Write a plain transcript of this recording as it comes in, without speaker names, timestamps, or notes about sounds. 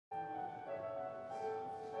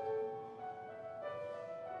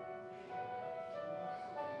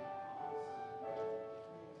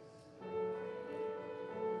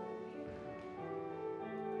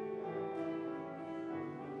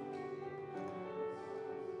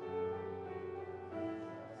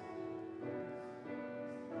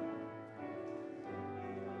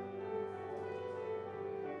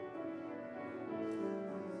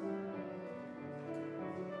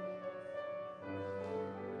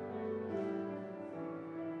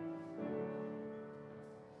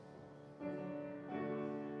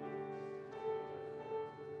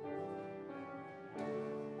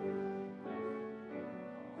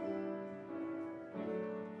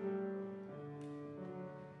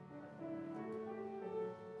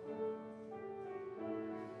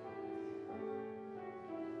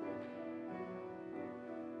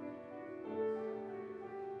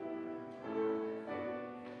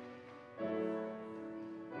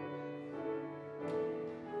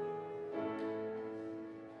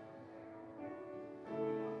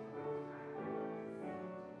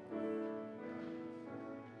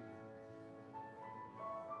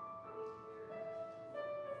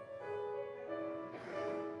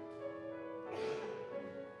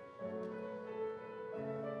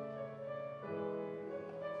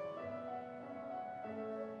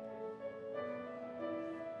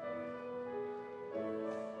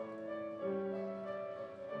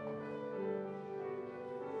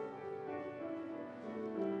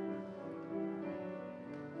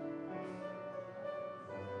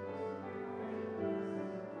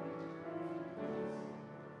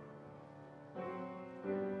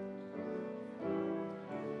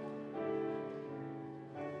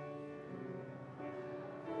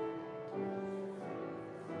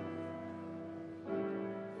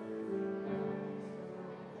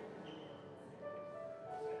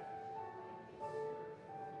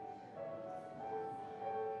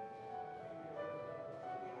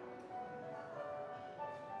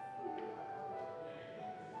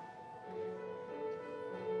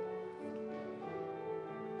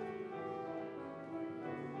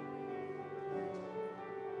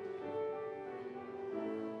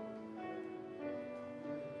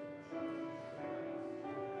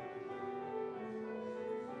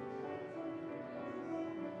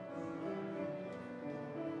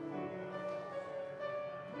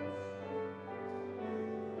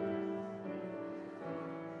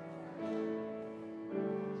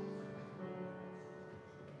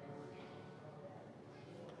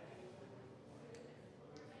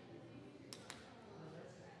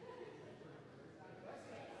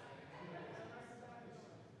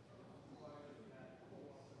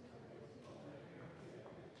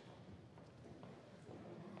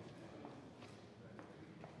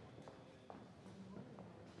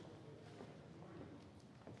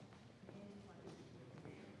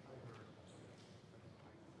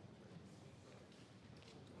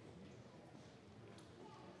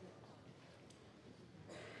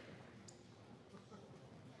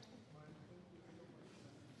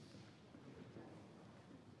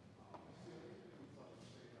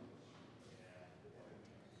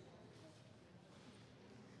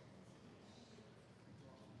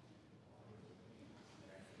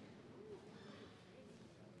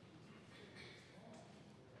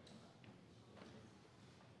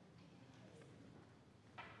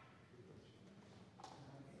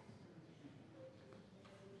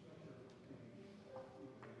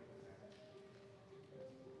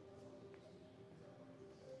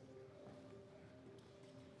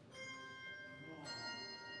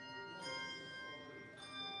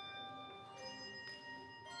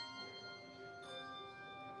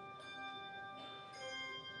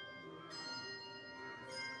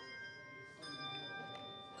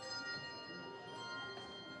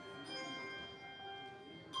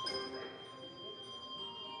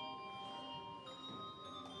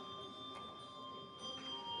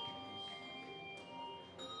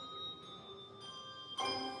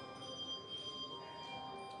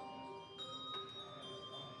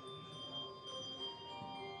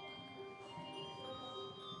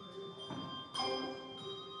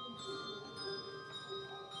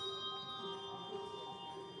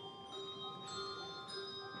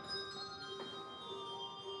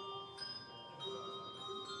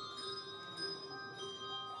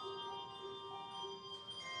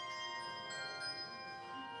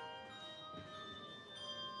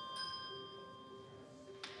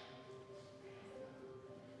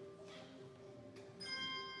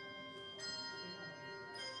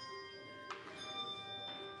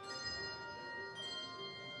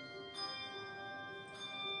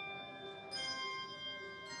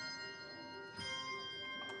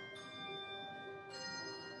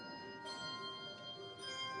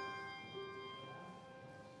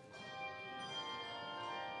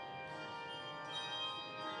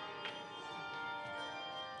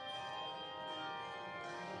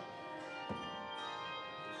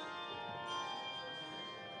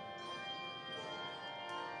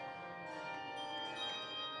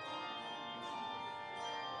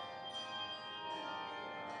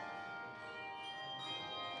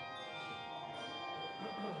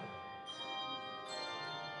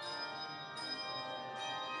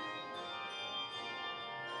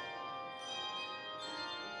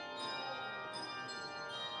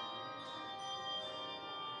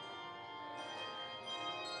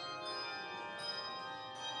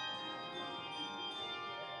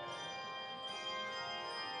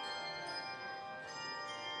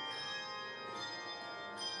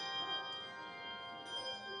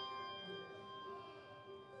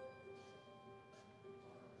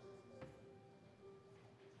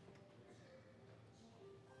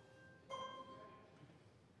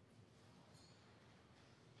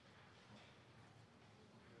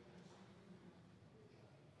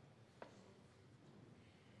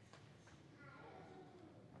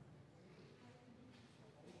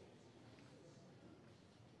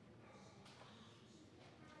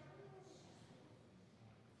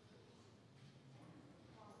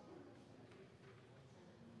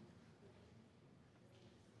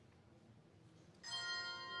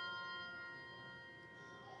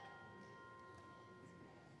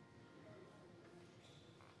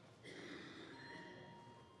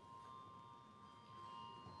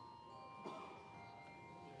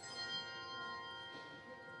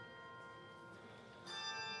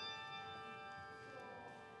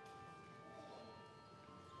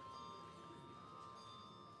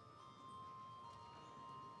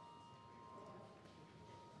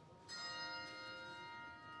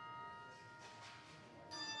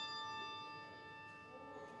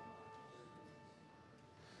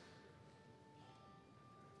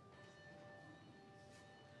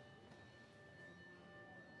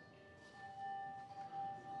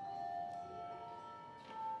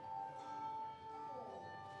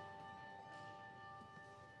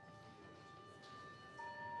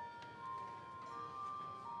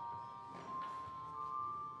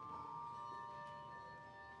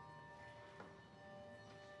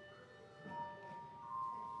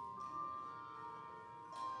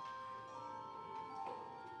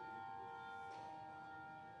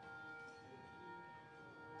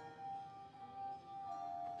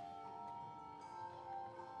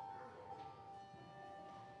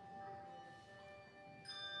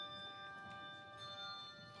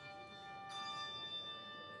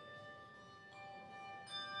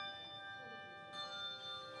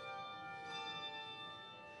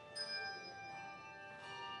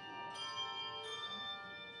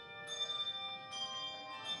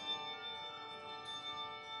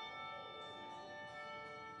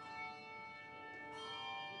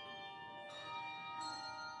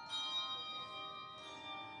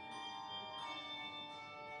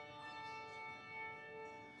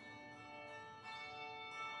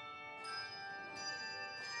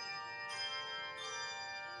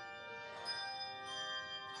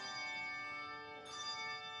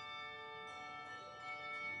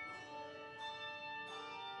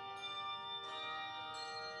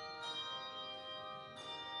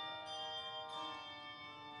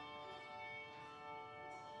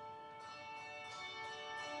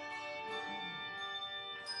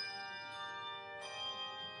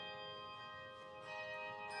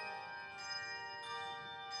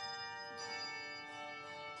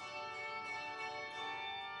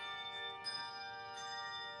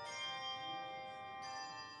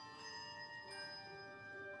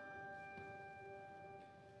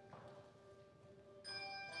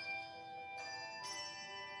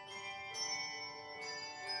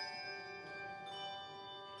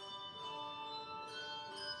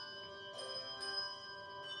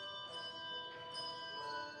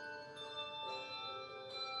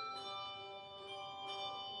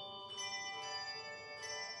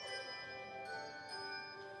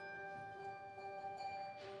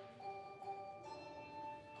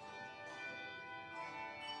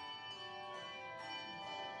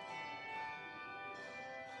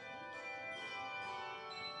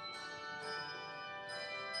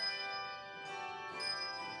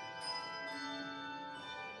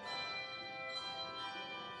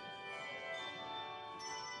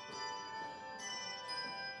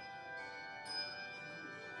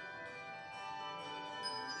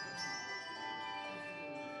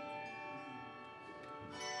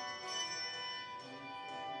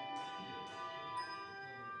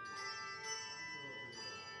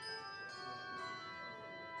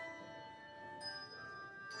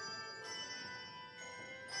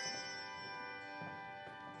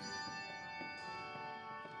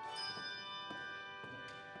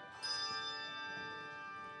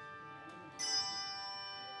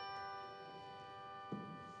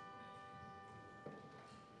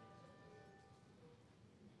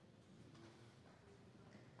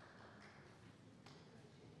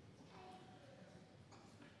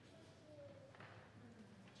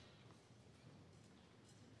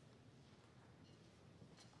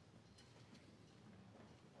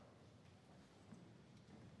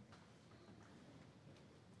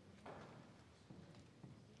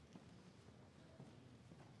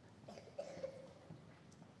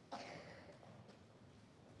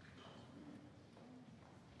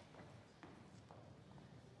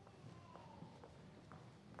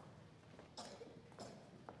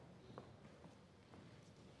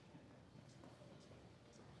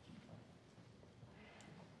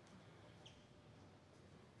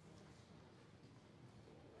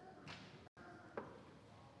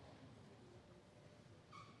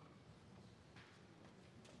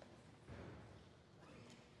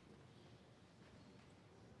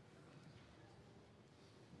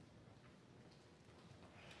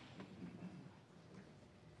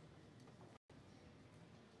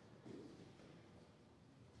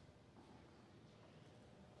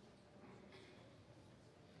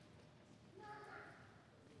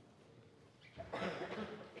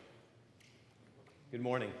Good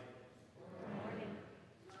morning.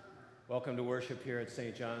 Welcome to worship here at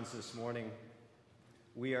St. John's this morning.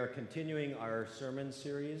 We are continuing our sermon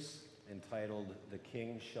series entitled The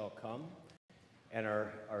King Shall Come. And our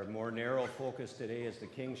more narrow focus today is the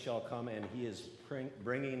King shall come, and he is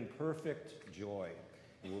bringing perfect joy.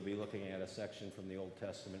 And we'll be looking at a section from the Old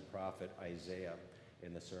Testament prophet Isaiah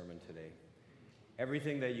in the sermon today.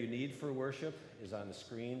 Everything that you need for worship is on the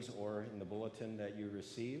screens or in the bulletin that you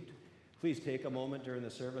received. Please take a moment during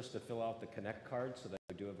the service to fill out the Connect card so that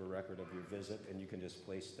we do have a record of your visit, and you can just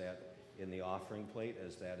place that in the offering plate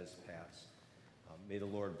as that is passed. May the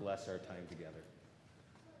Lord bless our time together.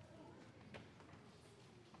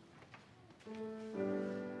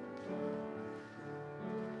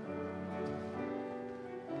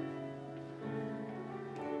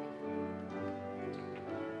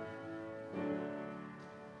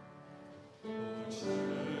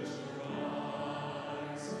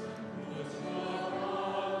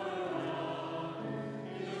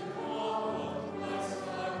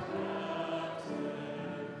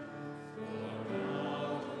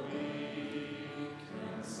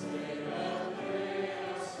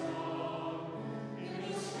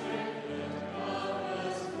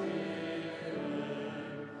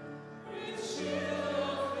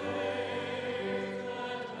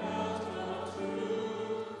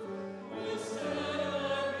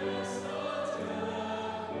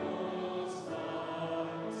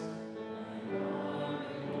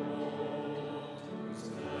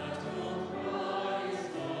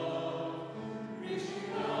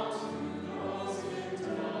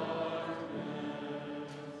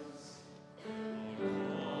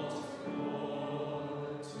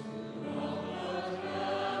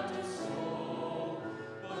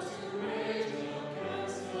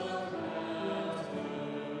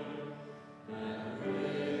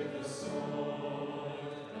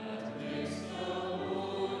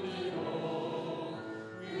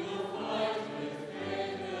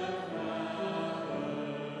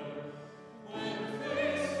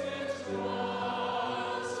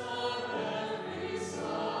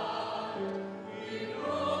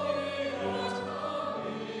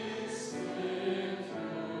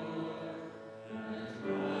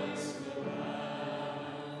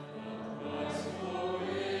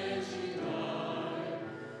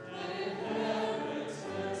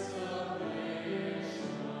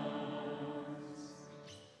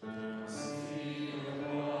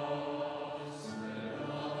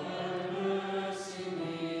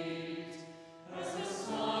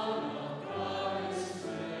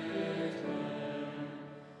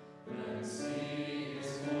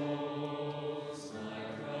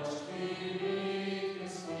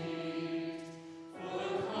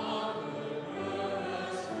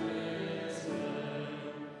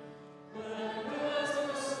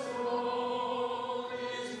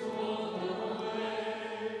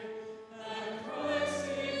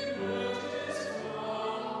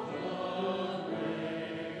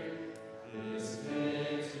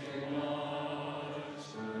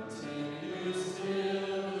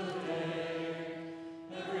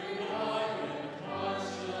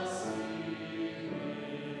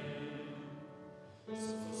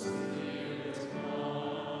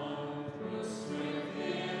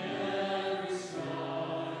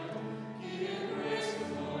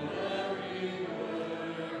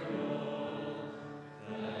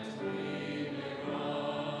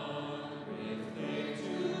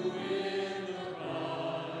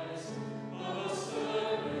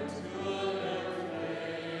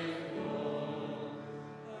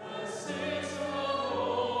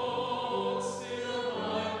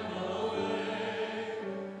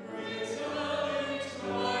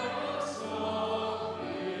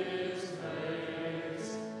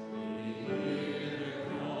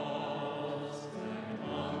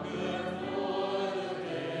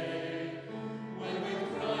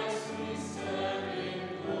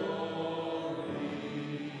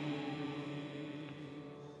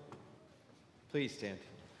 Please stand.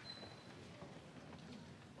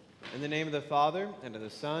 In the name of the Father, and of the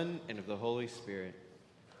Son, and of the Holy Spirit.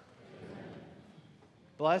 Amen.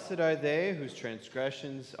 Blessed are they whose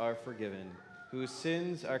transgressions are forgiven, whose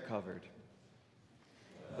sins are covered.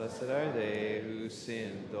 Blessed are they whose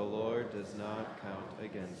sin the Lord does not count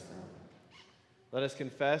against them. Let us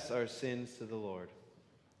confess our sins to the Lord.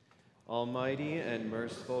 Almighty and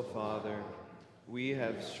merciful Father, we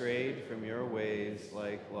have strayed from your ways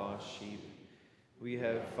like lost sheep. We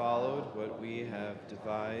have followed what we have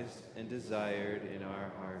devised and desired in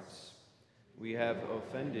our hearts. We have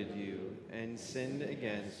offended you and sinned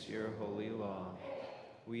against your holy law.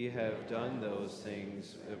 We have done those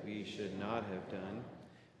things that we should not have done,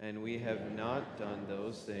 and we have not done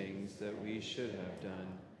those things that we should have done.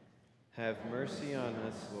 Have mercy on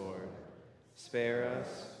us, Lord. Spare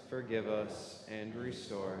us, forgive us, and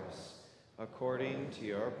restore us, according to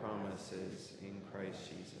your promises in Christ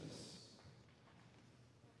Jesus.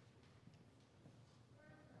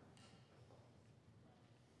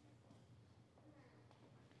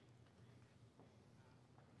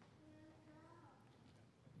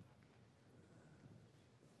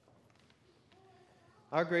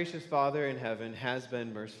 Our gracious Father in heaven has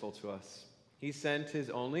been merciful to us. He sent his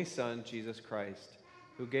only Son, Jesus Christ,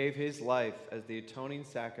 who gave his life as the atoning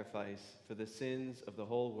sacrifice for the sins of the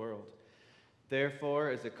whole world. Therefore,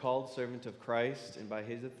 as a called servant of Christ and by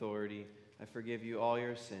his authority, I forgive you all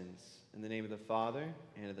your sins. In the name of the Father,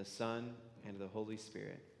 and of the Son, and of the Holy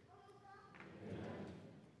Spirit. Amen.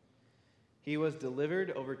 He was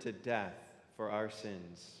delivered over to death for our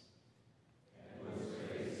sins.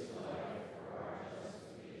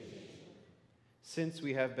 Since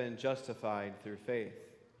we have been justified through faith,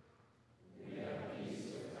 we have peace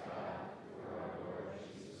with God through our Lord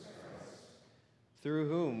Jesus Christ, through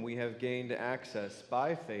whom we have gained access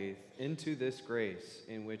by faith into this grace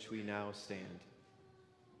in which we now stand.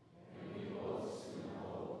 And we boast in the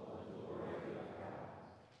hope of the glory of God.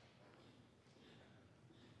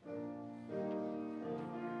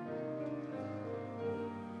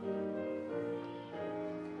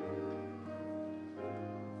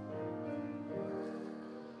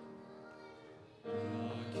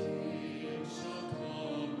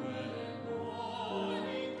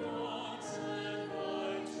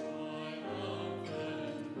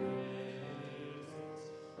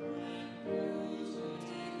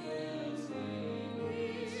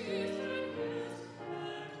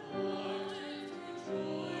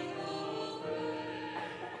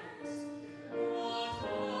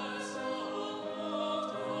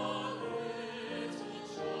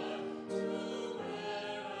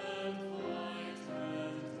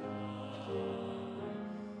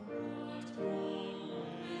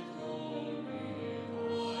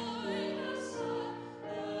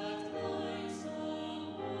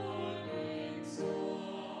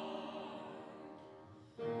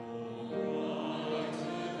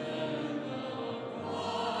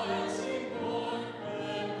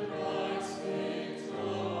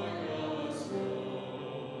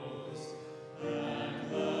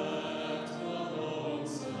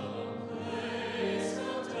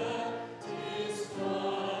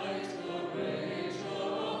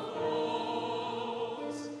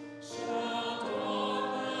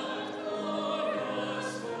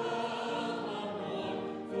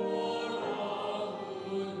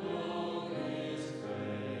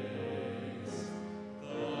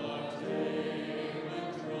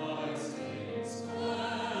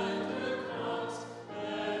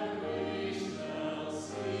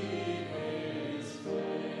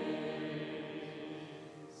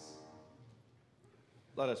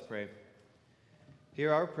 Let us pray.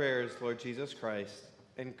 Hear our prayers, Lord Jesus Christ,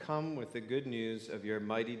 and come with the good news of your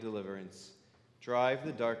mighty deliverance. Drive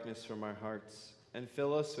the darkness from our hearts and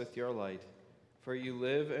fill us with your light. For you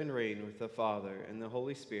live and reign with the Father and the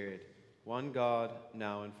Holy Spirit, one God,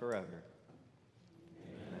 now and forever.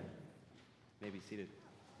 Amen. You may be seated.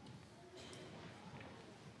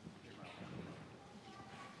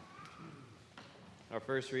 Our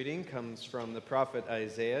first reading comes from the prophet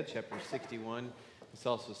Isaiah, chapter 61. This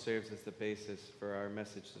also serves as the basis for our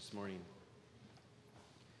message this morning.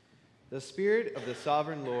 The Spirit of the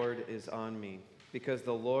Sovereign Lord is on me, because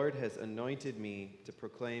the Lord has anointed me to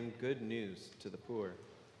proclaim good news to the poor.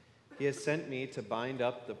 He has sent me to bind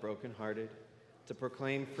up the brokenhearted, to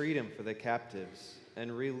proclaim freedom for the captives,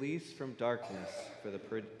 and release from darkness for the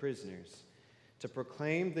prisoners, to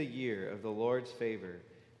proclaim the year of the Lord's favor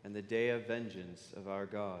and the day of vengeance of our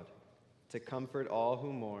God, to comfort all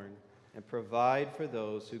who mourn, and provide for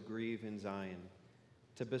those who grieve in Zion,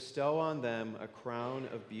 to bestow on them a crown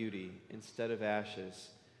of beauty instead of ashes,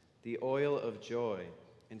 the oil of joy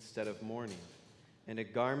instead of mourning, and a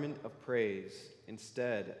garment of praise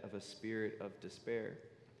instead of a spirit of despair.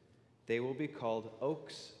 They will be called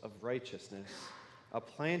oaks of righteousness, a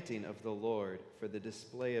planting of the Lord for the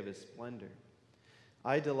display of his splendor.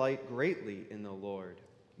 I delight greatly in the Lord.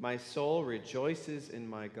 My soul rejoices in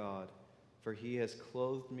my God, for he has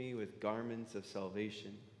clothed me with garments of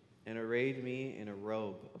salvation and arrayed me in a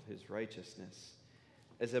robe of his righteousness.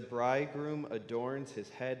 As a bridegroom adorns his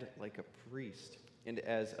head like a priest, and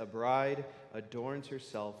as a bride adorns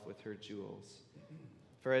herself with her jewels.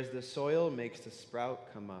 For as the soil makes the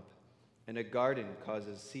sprout come up, and a garden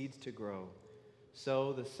causes seeds to grow,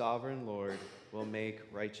 so the sovereign Lord will make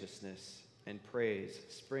righteousness and praise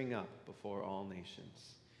spring up before all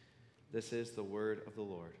nations. This is the word of the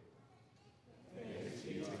Lord. Thanks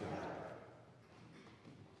be to God.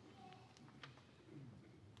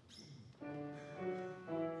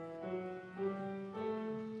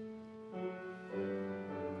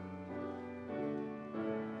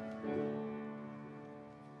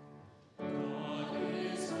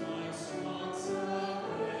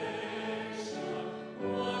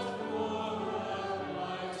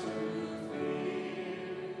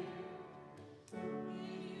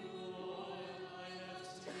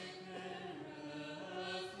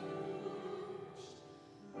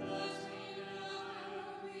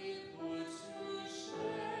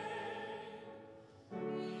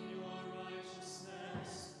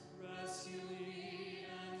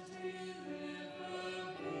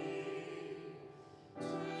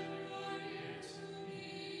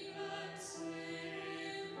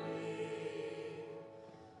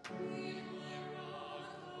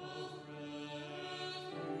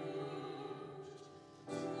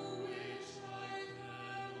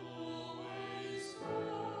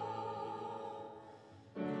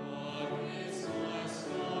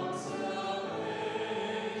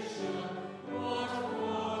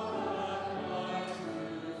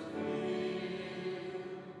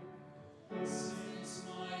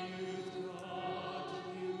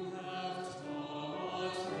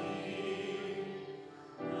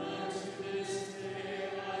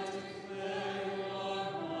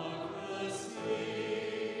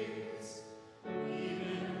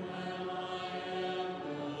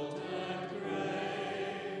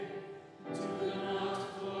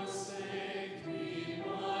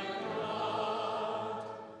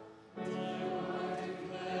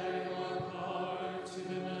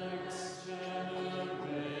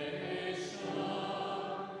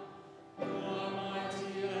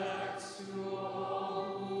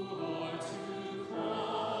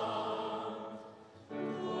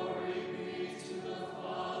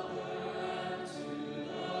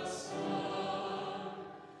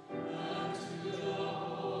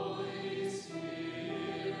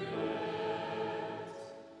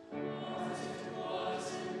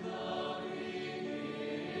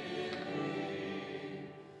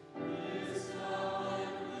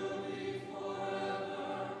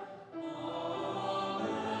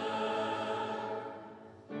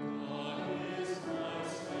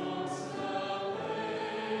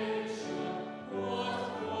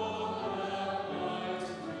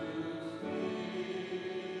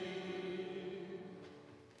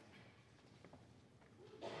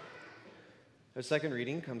 Our second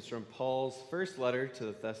reading comes from Paul's first letter to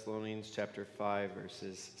the Thessalonians, chapter 5,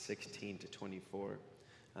 verses 16 to 24.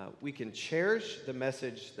 We can cherish the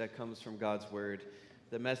message that comes from God's word.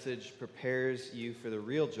 The message prepares you for the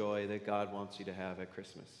real joy that God wants you to have at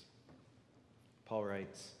Christmas. Paul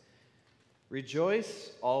writes,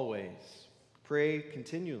 "Rejoice always, pray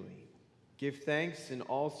continually, give thanks in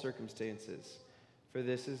all circumstances, for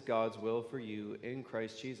this is God's will for you in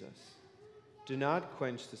Christ Jesus. Do not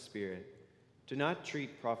quench the Spirit. Do not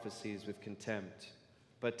treat prophecies with contempt,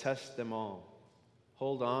 but test them all.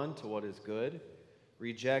 Hold on to what is good.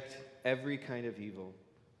 Reject every kind of evil.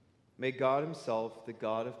 May God himself, the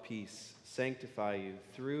God of peace, sanctify you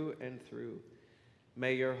through and through.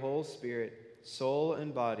 May your whole spirit, soul,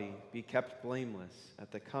 and body be kept blameless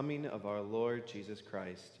at the coming of our Lord Jesus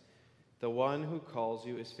Christ. The one who calls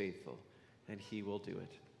you is faithful, and he will do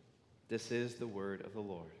it." This is the word of the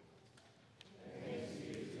Lord.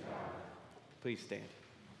 Please stand.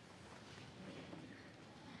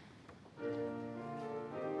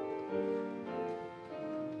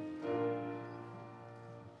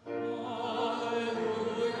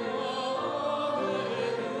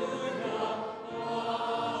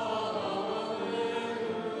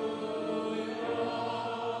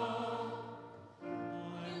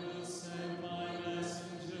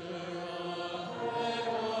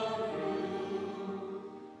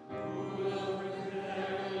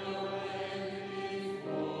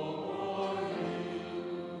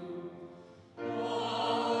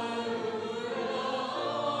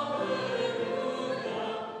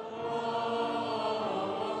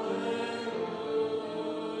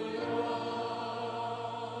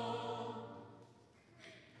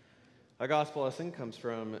 Our gospel lesson comes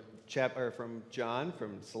from John,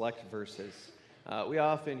 from select verses. We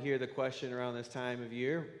often hear the question around this time of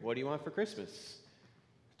year, "What do you want for Christmas?"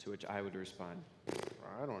 To which I would respond,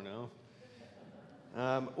 "I don't know."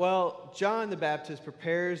 Well, John the Baptist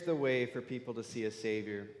prepares the way for people to see a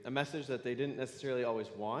Savior, a message that they didn't necessarily always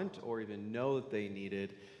want or even know that they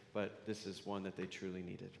needed, but this is one that they truly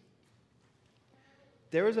needed.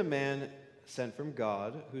 There was a man sent from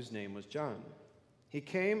God whose name was John. He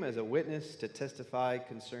came as a witness to testify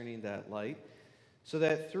concerning that light, so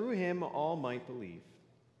that through him all might believe.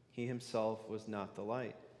 He himself was not the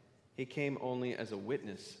light. He came only as a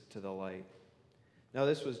witness to the light. Now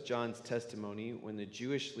this was John's testimony when the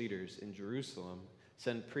Jewish leaders in Jerusalem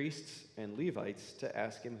sent priests and Levites to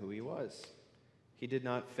ask him who he was. He did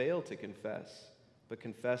not fail to confess, but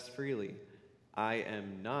confessed freely, "I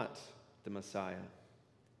am not the Messiah."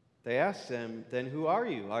 They asked him, "Then who are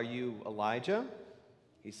you? Are you Elijah?"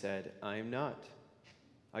 He said, "I am not."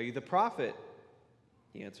 "Are you the prophet?"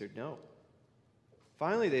 He answered, "No."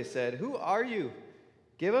 Finally they said, "Who are you?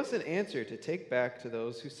 Give us an answer to take back to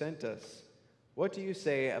those who sent us. What do you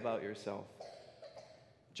say about yourself?"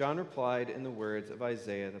 John replied in the words of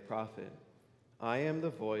Isaiah the prophet, "I am the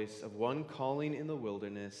voice of one calling in the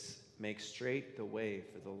wilderness, make straight the way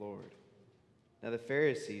for the Lord." Now the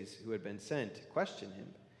Pharisees who had been sent questioned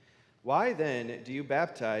him, "Why then do you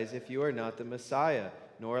baptize if you are not the Messiah,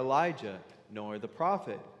 nor Elijah, nor the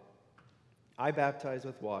prophet?" "I baptize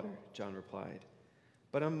with water," John replied,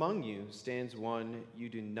 "but among you stands one you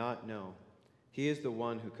do not know. He is the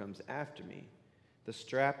one who comes after me, the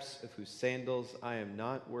straps of whose sandals I am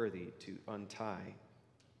not worthy to untie."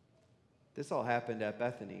 This all happened at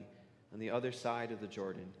Bethany, on the other side of the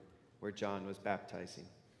Jordan, where John was baptizing.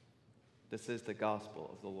 This is the gospel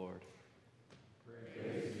of the Lord.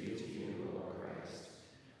 Praise be to you, Lord Christ.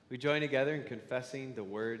 We join together in confessing the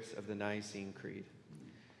words of the Nicene Creed.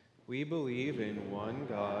 We believe in one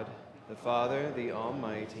God, the Father, the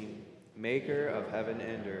Almighty, maker of heaven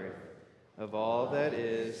and earth, of all that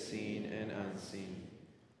is seen and unseen.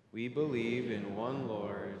 We believe in one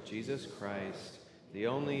Lord, Jesus Christ, the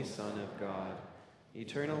only Son of God,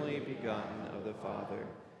 eternally begotten of the Father,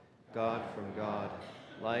 God from God,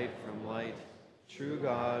 light from light, true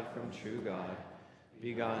God from true God,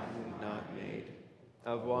 begotten, not made,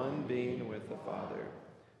 of one being with the Father.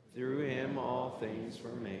 Through him all things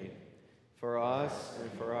were made. For us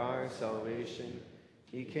and for our salvation,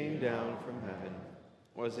 he came down from heaven,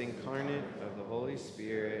 was incarnate of the Holy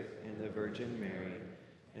Spirit and the Virgin Mary,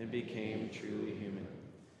 and became truly human.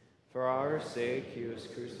 For our sake he was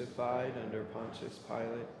crucified under Pontius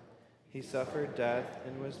Pilate. He suffered death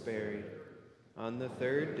and was buried. On the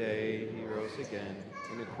third day he rose again,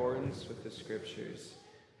 in accordance with the Scriptures.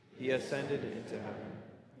 He ascended into heaven,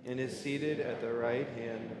 and is seated at the right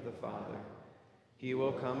hand of the Father. He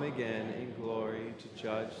will come again in glory to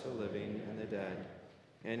judge the living and the dead,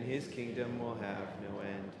 and his kingdom will have no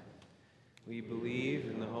end. We believe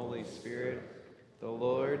in the Holy Spirit, the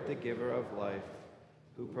Lord, the giver of life,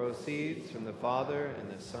 who proceeds from the Father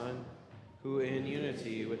and the Son, who in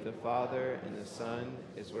unity with the Father and the Son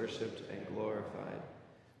is worshipped and glorified,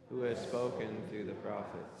 who has spoken through the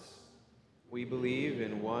prophets. We believe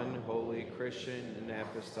in one holy Christian and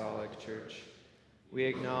apostolic church. We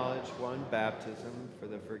acknowledge one baptism for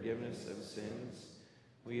the forgiveness of sins.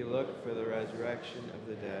 We look for the resurrection of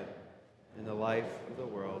the dead and the life of the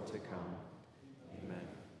world to come. Amen.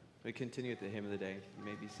 We continue with the hymn of the day. You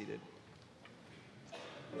may be seated.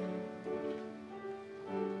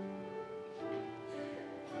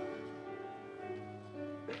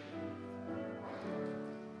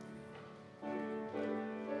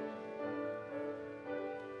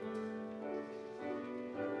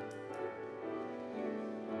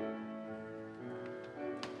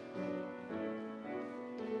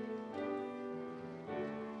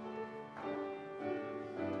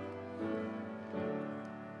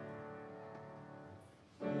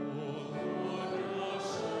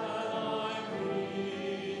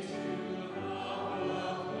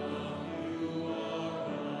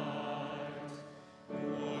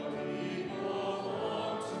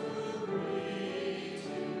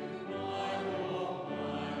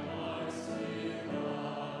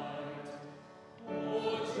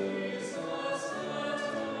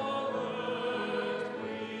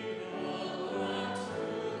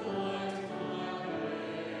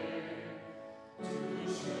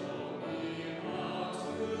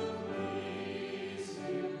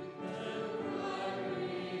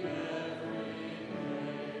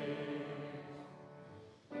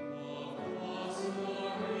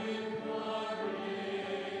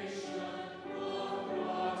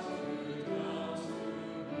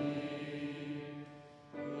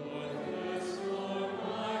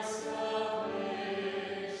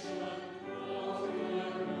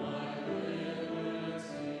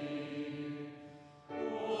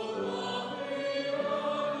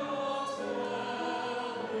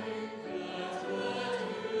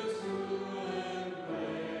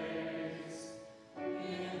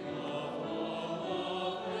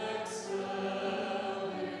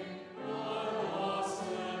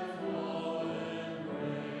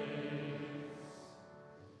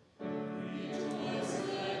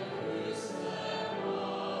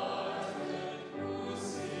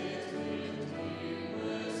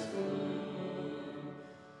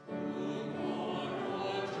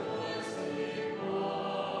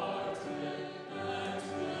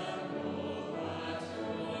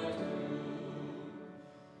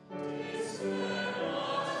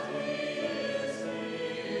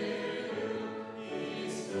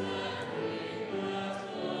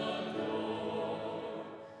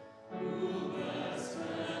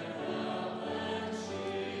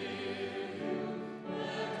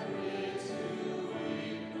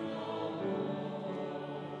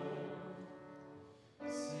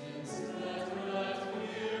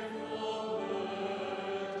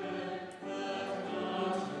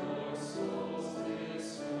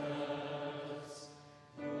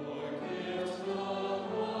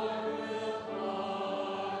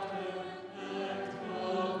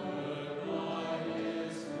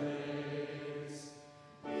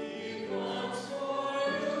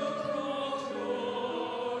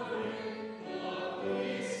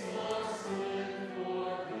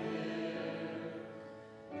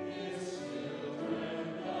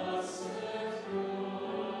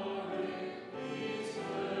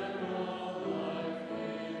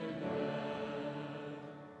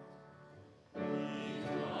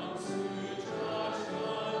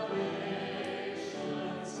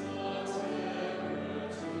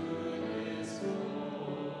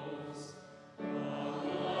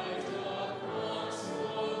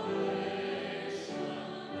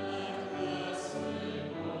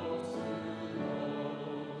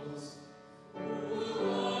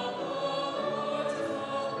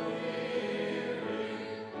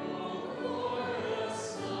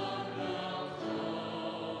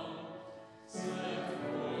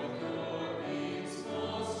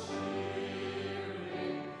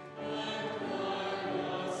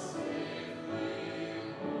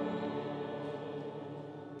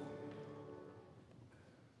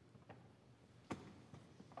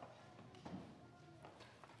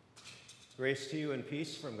 Grace to you and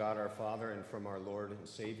peace from God our Father and from our Lord and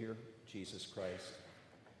Savior, Jesus Christ.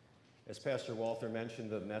 As Pastor Walter mentioned,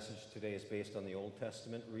 the message today is based on the Old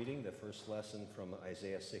Testament reading, the first lesson from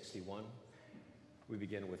Isaiah 61. We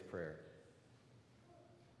begin with prayer.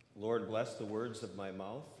 Lord, bless the words of my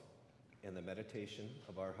mouth and the meditation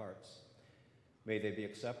of our hearts. May they be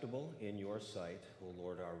acceptable in your sight, O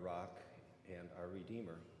Lord, our rock and our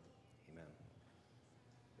Redeemer. Amen.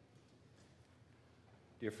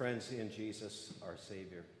 Dear friends in Jesus, our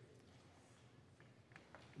Savior,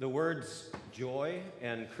 the words joy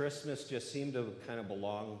and Christmas just seem to kind of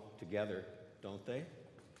belong together, don't they?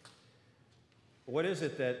 What is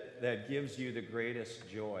it that gives you the greatest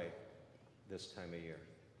joy this time of year?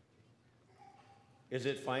 Is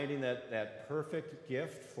it finding that perfect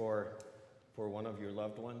gift for one of your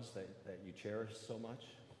loved ones that you cherish so much?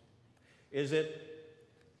 Is it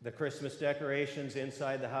the Christmas decorations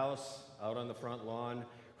inside the house, out on the front lawn,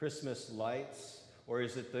 Christmas lights? Or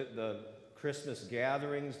is it the Christmas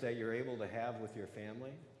gatherings that you're able to have with your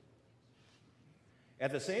family?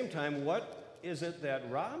 At the same time, what is it that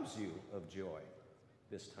robs you of joy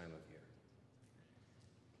this time of year?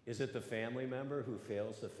 Is it the family member who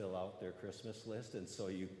fails to fill out their Christmas list and so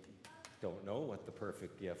you don't know what the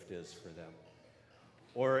perfect gift is for them?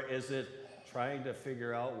 Or is it trying to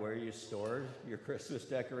figure out where you stored your Christmas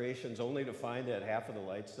decorations only to find that half of the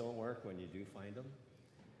lights don't work when you do find them?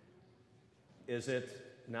 Is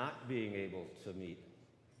it not being able to meet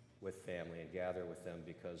with family and gather with them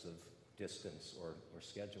because of distance or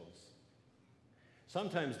schedules?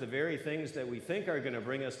 Sometimes the very things that we think are going to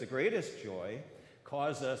bring us the greatest joy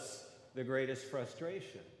cause us the greatest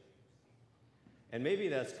frustration. And maybe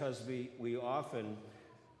that's because we often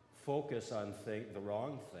focus on the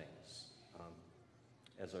wrong things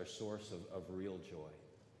as our source of real joy.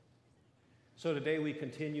 So today we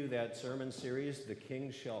continue that sermon series, The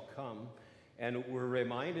King Shall Come, and we're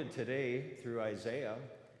reminded today through Isaiah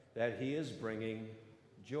that he is bringing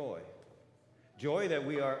joy. Joy that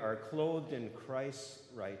we are clothed in Christ's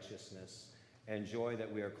righteousness, and joy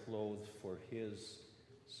that we are clothed for his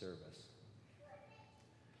service.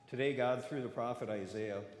 Today, God, through the prophet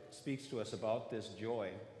Isaiah, speaks to us about this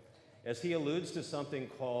joy as he alludes to something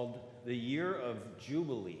called the year of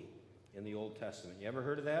Jubilee in the Old Testament. You ever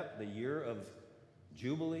heard of that? The year of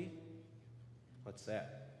Jubilee? What's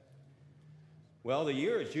that? Well, the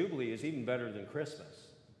year of Jubilee is even better than Christmas.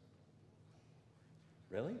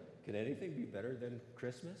 Really? Can anything be better than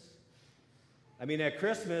Christmas? I mean, at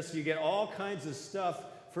Christmas, you get all kinds of stuff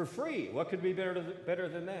for free. What could be better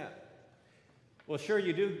than that? Well, sure,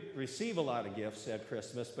 you do receive a lot of gifts at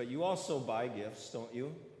Christmas, but you also buy gifts, don't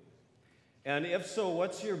you? And if so,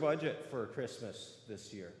 what's your budget for Christmas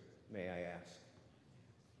this year, may I ask?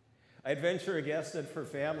 I'd venture a guess that for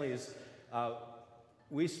families,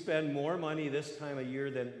 we spend more money this time of year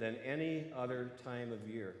than any other time of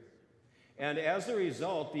year. And as a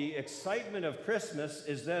result, the excitement of Christmas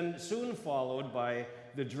is then soon followed by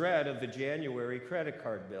the dread of the January credit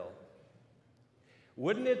card bill.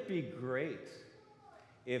 Wouldn't it be great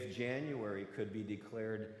if January could be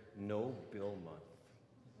declared no bill month?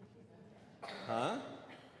 Huh?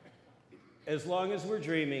 As long as we're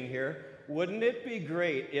dreaming here, wouldn't it be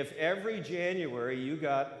great if every January you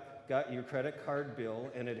got your credit card bill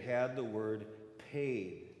and it had the word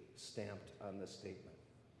paid stamped on the statement?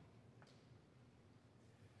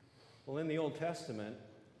 Well, in the Old Testament,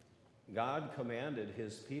 God commanded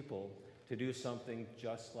his people to do something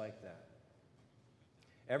just like that.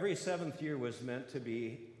 Every seventh year was meant to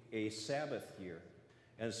be a Sabbath year.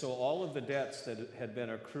 And so all of the debts that had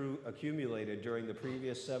been accumulated during the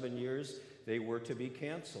previous 7 years, they were to be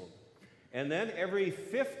canceled. And then every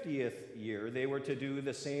 50th year, they were to do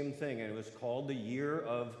the same thing, and it was called the Year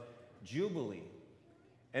of Jubilee.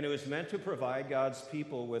 And it was meant to provide God's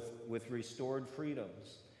people with restored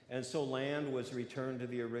freedoms. And so land was returned to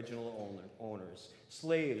the original owners.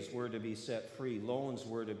 Slaves were to be set free. Loans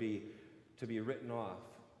were to be written off.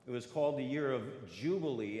 It was called the Year of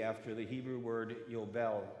Jubilee after the Hebrew word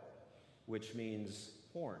Yobel, which means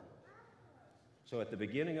horn. So at the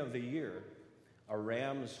beginning of the year, a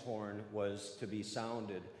ram's horn was to be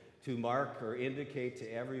sounded to mark or indicate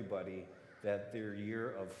to everybody that their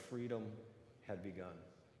year of freedom had begun.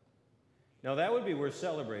 Now that would be worth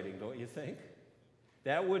celebrating, don't you think?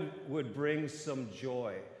 That would bring some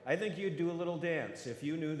joy. I think you'd do a little dance if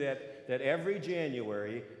you knew that every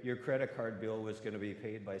January your credit card bill was going to be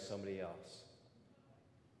paid by somebody else.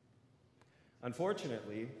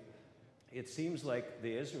 Unfortunately, it seems like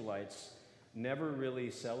the Israelites never really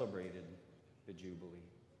celebrated the Jubilee.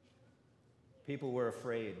 People were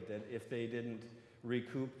afraid that if they didn't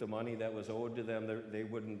recoup the money that was owed to them, they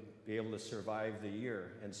wouldn't be able to survive the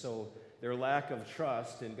year. And so their lack of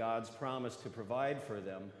trust in God's promise to provide for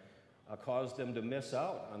them caused them to miss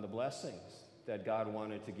out on the blessings that God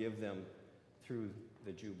wanted to give them through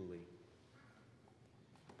the Jubilee.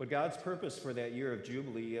 But God's purpose for that year of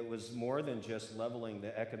Jubilee, it was more than just leveling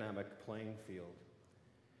the economic playing field.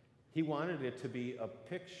 He wanted it to be a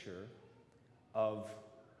picture of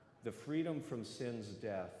the freedom from sin's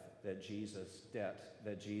debt that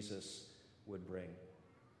Jesus would bring.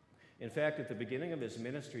 In fact, at the beginning of his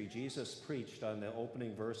ministry, Jesus preached on the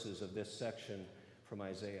opening verses of this section from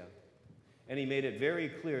Isaiah. And he made it very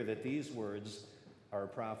clear that these words are a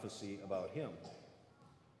prophecy about him.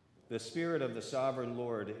 The Spirit of the sovereign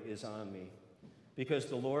Lord is on me, because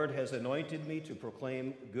the Lord has anointed me to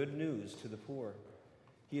proclaim good news to the poor.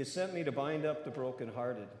 He has sent me to bind up the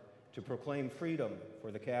brokenhearted, to proclaim freedom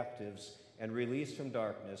for the captives and release from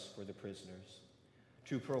darkness for the prisoners,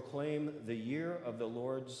 to proclaim the year of the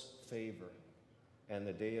Lord's favor and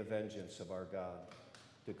the day of vengeance of our God,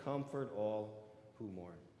 to comfort all who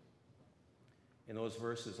mourn. In those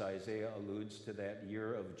verses, Isaiah alludes to that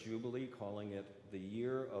year of Jubilee, calling it the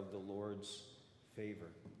year of the Lord's favor.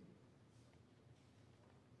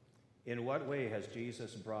 In what way has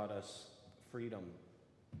Jesus brought us freedom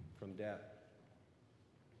from debt?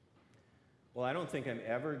 Well, I don't think I'm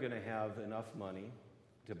ever going to have enough money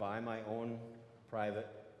to buy my own private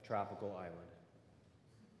tropical island.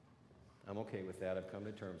 I'm okay with that. I've come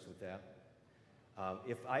to terms with that.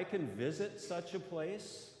 If I can visit such a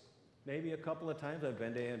place, maybe a couple of times, I've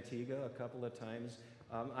been to Antigua a couple of times,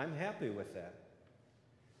 I'm happy with that.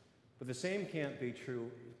 But the same can't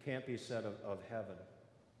be said of heaven.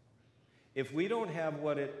 If we don't have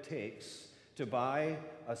what it takes to buy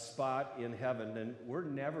a spot in heaven, then we're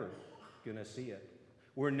never going to see it.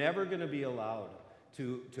 We're never going to be allowed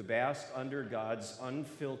to bask under God's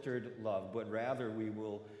unfiltered love, but rather we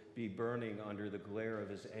will be burning under the glare of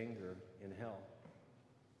his anger in hell.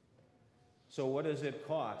 So what does it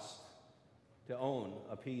cost to own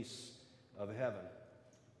a piece of heaven?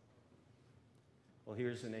 Well,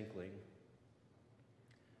 here's an inkling.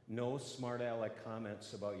 No smart aleck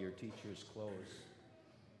comments about your teacher's clothes.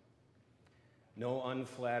 No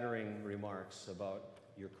unflattering remarks about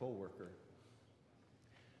your coworker.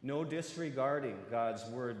 No disregarding God's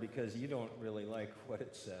word because you don't really like what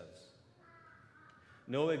it says.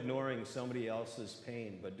 No ignoring somebody else's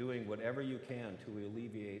pain, but doing whatever you can to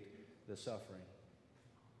alleviate the suffering.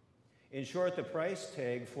 In short, the price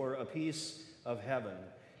tag for a piece of heaven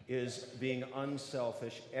is being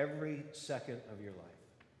unselfish every second of your life.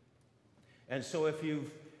 And so if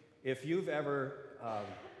you've ever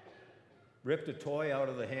ripped a toy out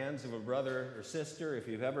of the hands of a brother or sister, if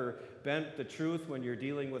you've ever bent the truth when you're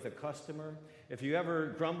dealing with a customer, if you ever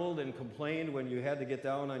grumbled and complained when you had to get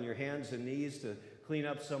down on your hands and knees to clean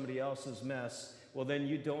up somebody else's mess, well, then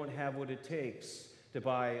you don't have what it takes to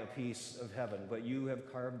buy a piece of heaven, but you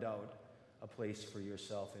have carved out a place for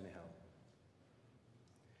yourself in hell.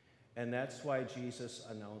 And that's why Jesus'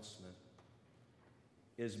 announcement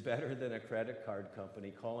is better than a credit card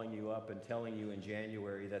company calling you up and telling you in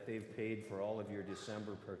January that they've paid for all of your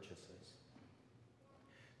December purchases.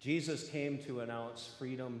 Jesus came to announce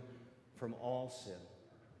freedom from all sin.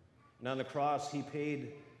 And on the cross, he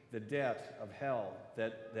paid the debt of hell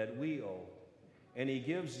that we owe. And he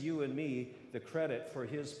gives you and me the credit for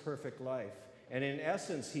his perfect life. And in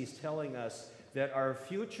essence, he's telling us that our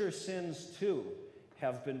future sins, too,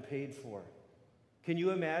 have been paid for. Can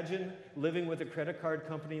you imagine living with a credit card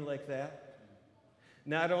company like that?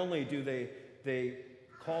 Not only do they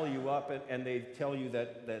call you up and they tell you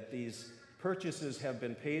that these purchases have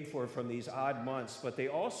been paid for from these odd months, but they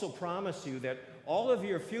also promise you that all of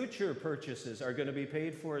your future purchases are going to be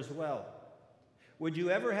paid for as well. Would you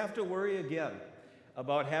ever have to worry again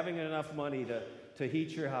about having enough money to heat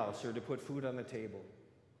your house or to put food on the table?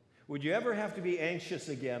 Would you ever have to be anxious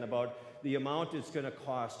again about the amount it's going to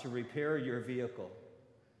cost to repair your vehicle?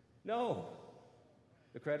 No.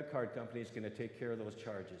 The credit card company is going to take care of those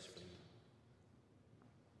charges for you.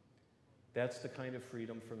 That's the kind of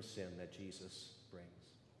freedom from sin that Jesus brings.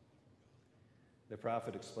 The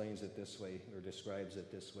prophet explains it this way, or describes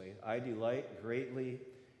it this way. I delight greatly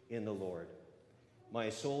in the Lord. My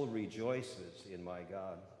soul rejoices in my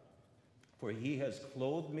God. For he has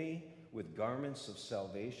clothed me with garments of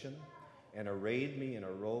salvation and arrayed me in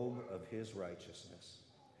a robe of his righteousness.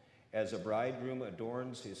 As a bridegroom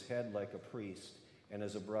adorns his head like a priest, and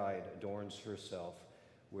as a bride adorns herself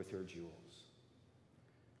with her jewels.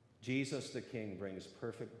 Jesus the King brings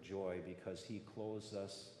perfect joy because he clothes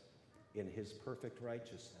us in his perfect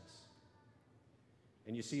righteousness.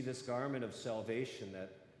 And you see this garment of salvation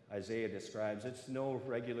that Isaiah describes, it's no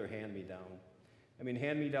regular hand-me-down. I mean,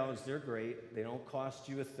 hand-me-downs, they're great. They don't cost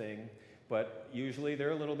you a thing, but usually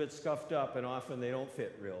they're a little bit scuffed up, and often they don't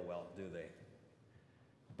fit real well, do they?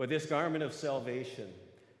 But this garment of salvation,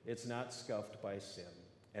 it's not scuffed by sin,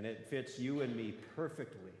 and it fits you and me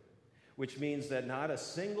perfectly, which means that not a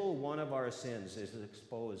single one of our sins is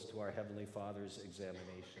exposed to our Heavenly Father's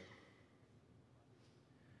examination.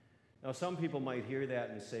 Now, some people might hear that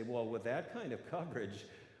and say, well, with that kind of coverage,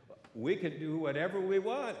 we can do whatever we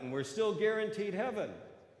want, and we're still guaranteed heaven.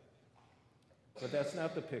 But that's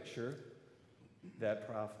not the picture that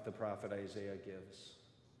the prophet Isaiah gives.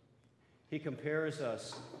 He compares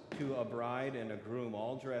us to a bride and a groom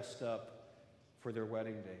all dressed up for their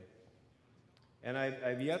wedding day. And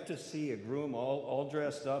I've yet to see a groom all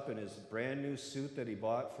dressed up in his brand new suit that he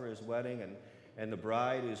bought for his wedding, and the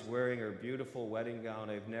bride is wearing her beautiful wedding gown.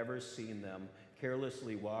 I've never seen them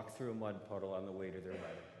carelessly walk through a mud puddle on the way to their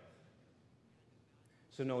wedding.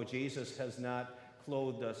 So no, Jesus has not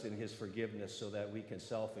clothed us in his forgiveness so that we can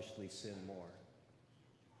selfishly sin more.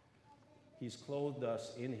 He's clothed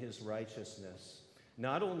us in his righteousness,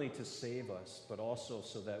 not only to save us, but also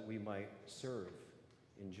so that we might serve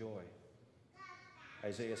in joy.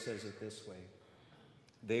 Isaiah says it this way: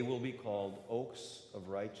 they will be called oaks of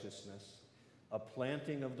righteousness, a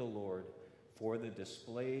planting of the Lord for the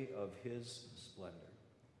display of his splendor.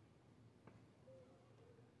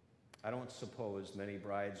 I don't suppose many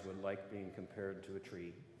brides would like being compared to a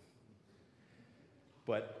tree.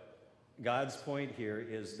 But God's point here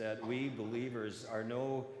is that we believers are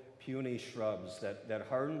no puny shrubs that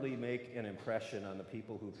hardly make an impression on the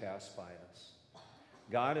people who pass by us.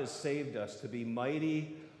 God has saved us to be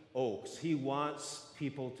mighty oaks. He wants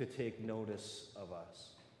people to take notice of us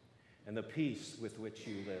and the peace with which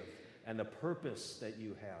you live and the purpose that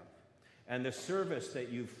you have and the service that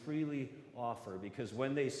you freely offer, because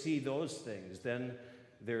when they see those things, then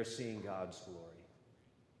they're seeing God's glory.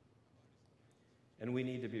 And we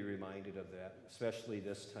need to be reminded of that, especially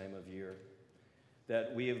this time of year,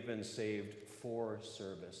 that we have been saved for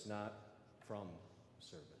service, not from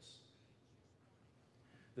service.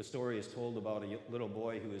 The story is told about a little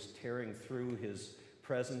boy who was tearing through his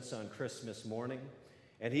presents on Christmas morning,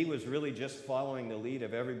 and he was really just following the lead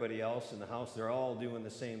of everybody else in the house. They're all doing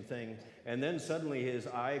the same thing. And then suddenly his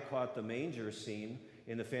eye caught the manger scene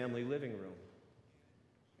in the family living room.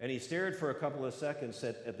 And he stared for a couple of seconds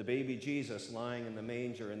at the baby Jesus lying in the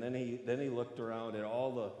manger, and then he looked around at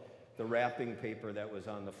all the wrapping paper that was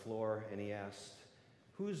on the floor, and he asked,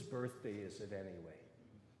 whose birthday is it anyway?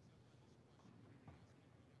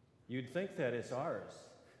 You'd think that it's ours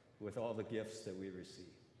with all the gifts that we receive.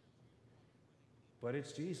 But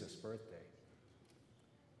it's Jesus' birthday.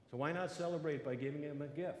 So why not celebrate by giving him a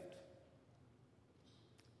gift?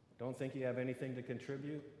 Don't think you have anything to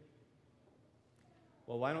contribute?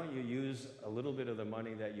 Well, why don't you use a little bit of the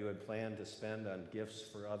money that you had planned to spend on gifts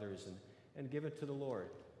for others and give it to the Lord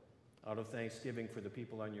out of thanksgiving for the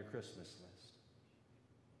people on your Christmas list?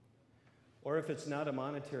 Or if it's not a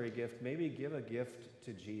monetary gift, maybe give a gift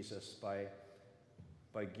to Jesus by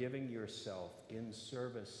giving yourself in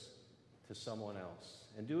service to someone else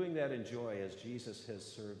and doing that in joy as Jesus has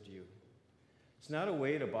served you. It's not a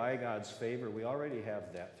way to buy God's favor. We already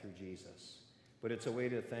have that through Jesus. But it's a way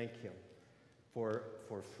to thank him for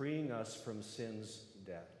freeing us from sin's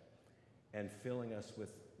debt and filling us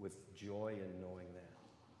with joy in knowing that.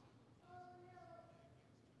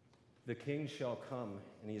 The King shall come,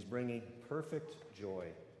 and he's bringing perfect joy.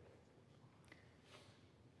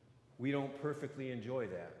 We don't perfectly enjoy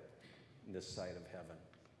that in this side of heaven.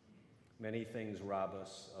 Many things rob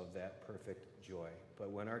us of that perfect joy. But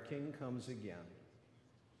when our King comes again,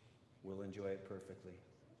 we'll enjoy it perfectly.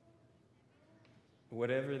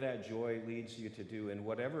 Whatever that joy leads you to do, in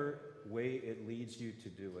whatever way it leads you to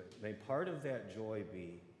do it, may part of that joy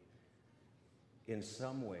be, in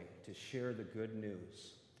some way, to share the good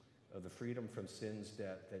news of the freedom from sin's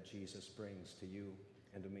debt that Jesus brings to you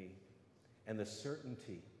and to me, and the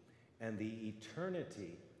certainty and the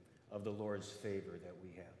eternity of the Lord's favor that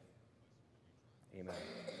we have. Amen.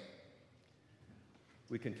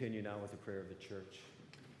 We continue now with the prayer of the church.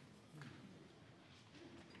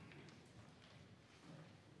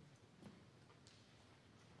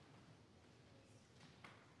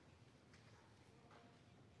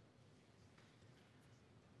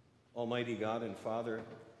 Almighty God and Father,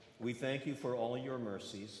 we thank you for all your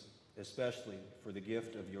mercies, especially for the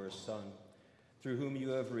gift of your Son, through whom you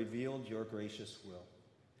have revealed your gracious will.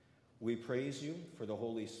 We praise you for the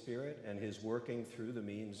Holy Spirit and his working through the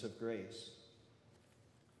means of grace.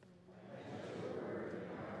 Let your word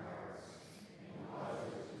in our hearts and cause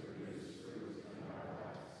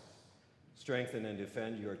Strengthen and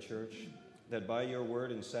defend your church, that by your word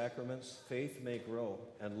and sacraments faith may grow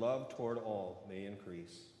and love toward all may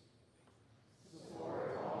increase.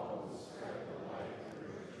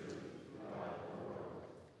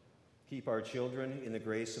 Keep our children in the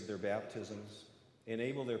grace of their baptisms.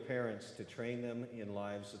 Enable their parents to train them in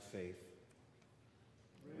lives of faith.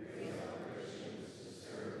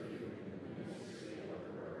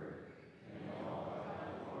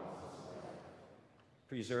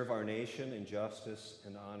 Preserve our nation in justice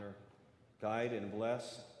and honor. Guide and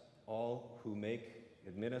bless all who make,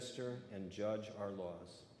 administer, and judge our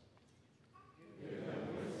laws. Give them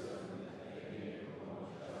wisdom that they may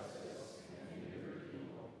promote justice and your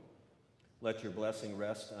people. Let your blessing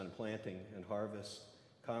rest on planting and harvest,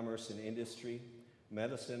 commerce and industry,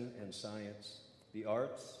 medicine and science, the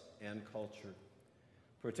arts and culture.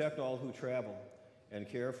 Protect all who travel and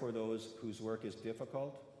care for those whose work is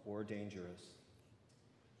difficult or dangerous.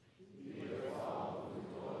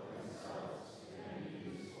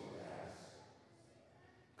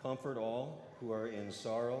 Comfort all who are in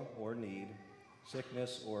sorrow or need,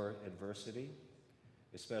 sickness or adversity.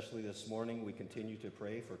 Especially this morning, we continue to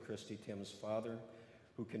pray for Christy Tim's father,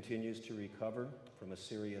 who continues to recover from a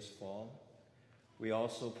serious fall. We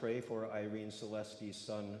also pray for Irene Celesti's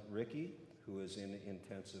son, Ricky, who is in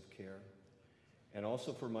intensive care, and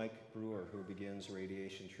also for Mike Brewer, who begins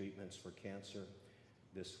radiation treatments for cancer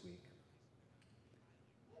this week.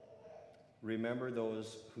 Remember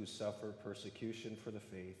those who suffer persecution for the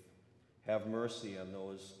faith. Have mercy on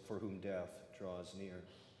those for whom death draws near.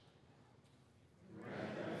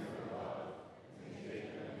 Grant them your love and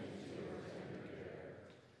take them into your tender care.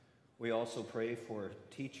 We also pray for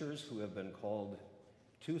teachers who have been called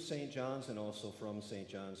to St. John's and also from St.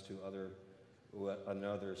 John's to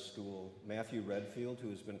another school. Matthew Redfield, who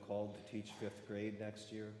has been called to teach 5th grade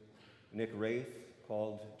next year. Nick Wraith,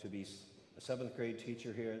 called to be a 7th grade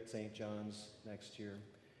teacher here at St. John's next year,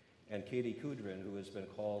 and Katie Kudrin, who has been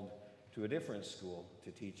called to a different school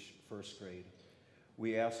to teach 1st grade.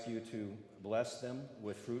 We ask you to bless them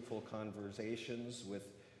with fruitful conversations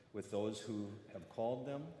with those who have called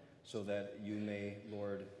them, so that you may,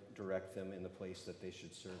 Lord, direct them in the place that they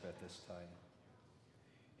should serve at this time.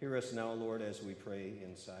 Hear us now, Lord, as we pray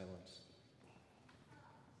in silence.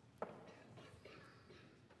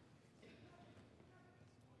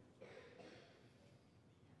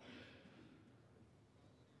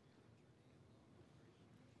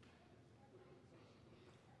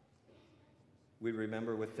 We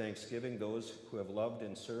remember with thanksgiving those who have loved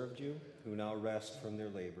and served you, who now rest from their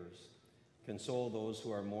labors. Console those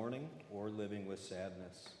who are mourning or living with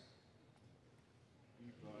sadness.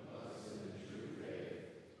 Keep us in the true faith,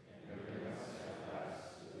 and bring us at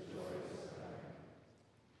last to the joys of heaven.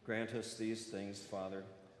 Grant us these things, Father,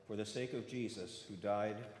 for the sake of Jesus, who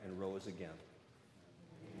died and rose again.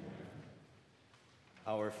 Amen.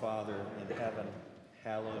 Our Father in heaven,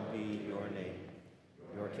 hallowed be your name.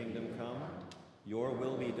 Your kingdom come. Your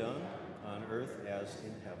will be done on earth as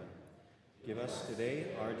in heaven. Give us today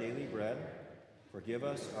our daily bread. Forgive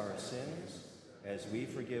us our sins as we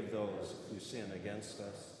forgive those who sin against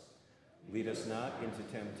us. Lead us not into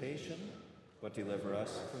temptation, but deliver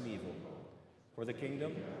us from evil. For the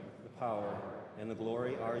kingdom, the power, and the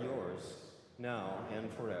glory are yours, now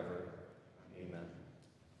and forever. Amen.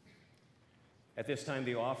 At this time,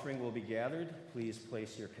 the offering will be gathered. Please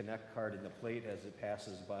place your Connect card in the plate as it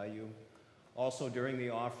passes by you. Also, during the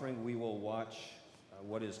offering, we will watch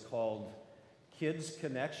what is called Kids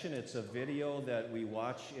Connection. It's a video that we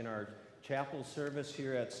watch in our chapel service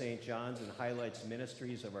here at St. John's and highlights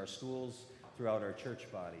ministries of our schools throughout our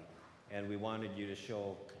church body. And we wanted you to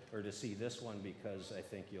show or to see this one because I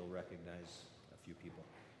think you'll recognize a few people.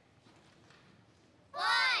 1,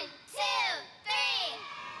 2,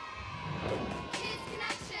 3. Kids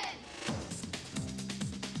Connection.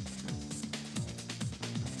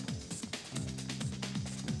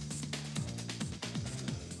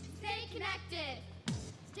 Stay connected.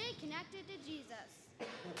 Stay connected to Jesus.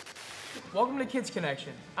 Welcome to Kids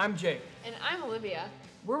Connection. I'm Jake. And I'm Olivia.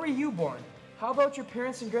 Where were you born? How about your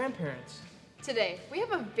parents and grandparents? Today, we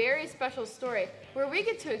have a very special story where we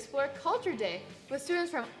get to explore Culture Day with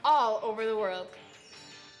students from all over the world.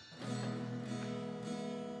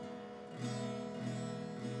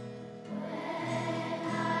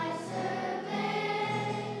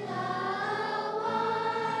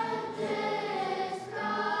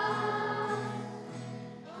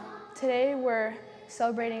 Today we're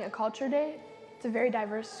celebrating a Culture Day. It's a very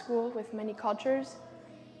diverse school with many cultures,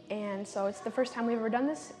 and so it's the first time we've ever done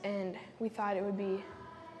this, and we thought it would be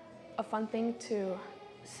a fun thing to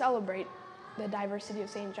celebrate the diversity of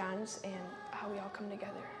St. John's and how we all come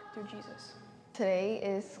together. through Jesus. Today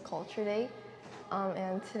is Culture Day,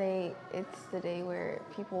 and today it's the day where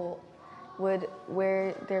people would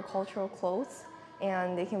wear their cultural clothes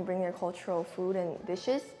and they can bring their cultural food and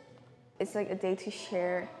dishes. It's like a day to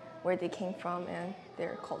share where they came from and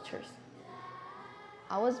their cultures.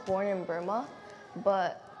 I was born in Burma,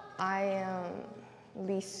 but I am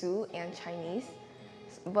Lisu and Chinese.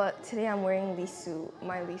 But today I'm wearing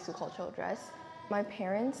my Lisu cultural dress. My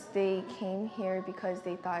parents, they came here because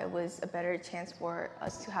they thought it was a better chance for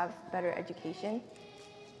us to have better education.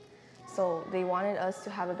 So they wanted us to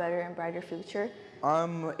have a better and brighter future.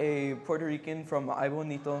 I'm a Puerto Rican from Ay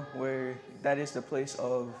Bonito, where that is the place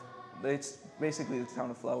of, it's basically the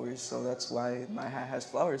town of flowers, so that's why my hat has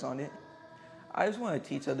flowers on it. I just want to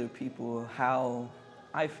teach other people how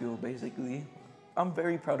I feel, basically. I'm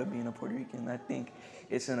very proud of being a Puerto Rican. I think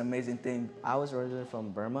it's an amazing thing. I was originally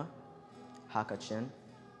from Burma, Hakachin.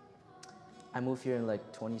 I moved here in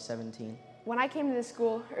like 2017. When I came to this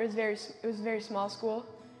school, it was a very small school,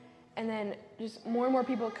 and then just more and more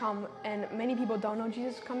people come, and many people don't know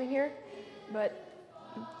Jesus coming here, but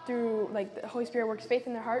through the Holy Spirit works faith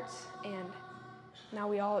in their hearts, and now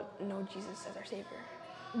we all know Jesus as our Savior.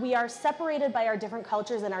 We are separated by our different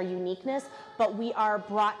cultures and our uniqueness, but we are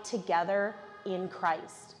brought together in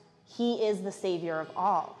Christ. He is the Savior of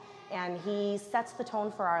all, and He sets the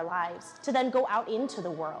tone for our lives to then go out into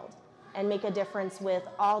the world and make a difference with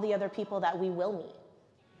all the other people that we will meet.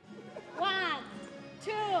 1,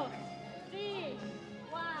 2, 3.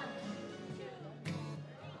 1, 2.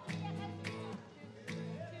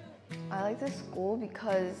 I like this school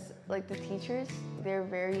because the teachers, they're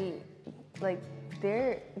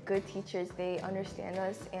they're good teachers. They understand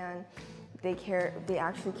us and they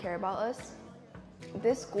actually care about us.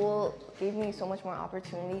 This school gave me so much more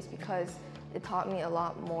opportunities because it taught me a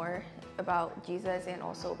lot more about Jesus and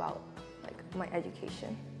also about my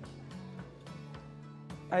education.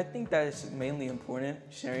 I think that it's mainly important,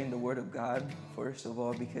 sharing the Word of God, first of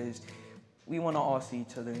all, because we want to all see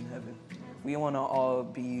each other in heaven. We want to all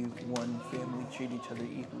be one family, treat each other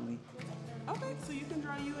equally. Okay, so you can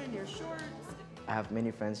draw you in your shorts. I have many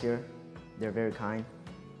friends here. They're very kind.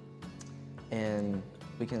 And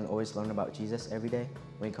we can always learn about Jesus every day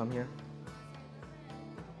when we come here.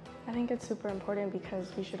 I think it's super important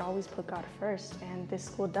because we should always put God first, and this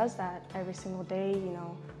school does that every single day.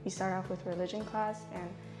 We start off with religion class, and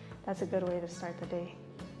that's a good way to start the day.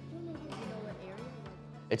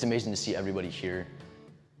 It's amazing to see everybody here,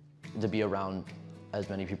 to be around as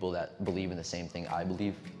many people that believe in the same thing I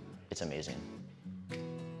believe. It's amazing.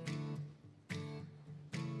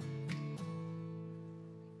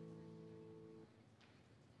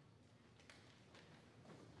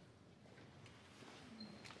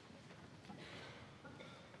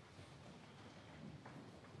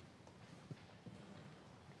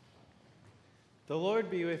 The Lord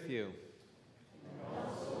be with you. And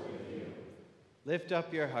also with you. Lift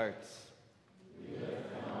up your hearts. We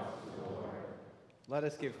lift them up to the Lord. Let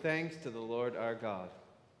us give thanks to the Lord our God.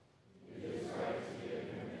 It is right to give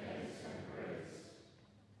him thanks and praise.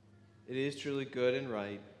 It is truly good and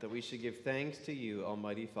right that we should give thanks to you,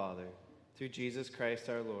 Almighty Father, through Jesus Christ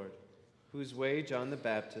our Lord, whose way John the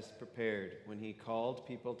Baptist prepared when he called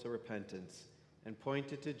people to repentance and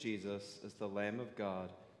pointed to Jesus as the Lamb of God,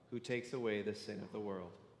 who takes away the sin of the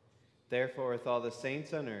world. Therefore, with all the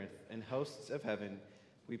saints on earth and hosts of heaven,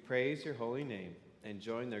 we praise your holy name and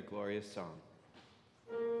join their glorious song.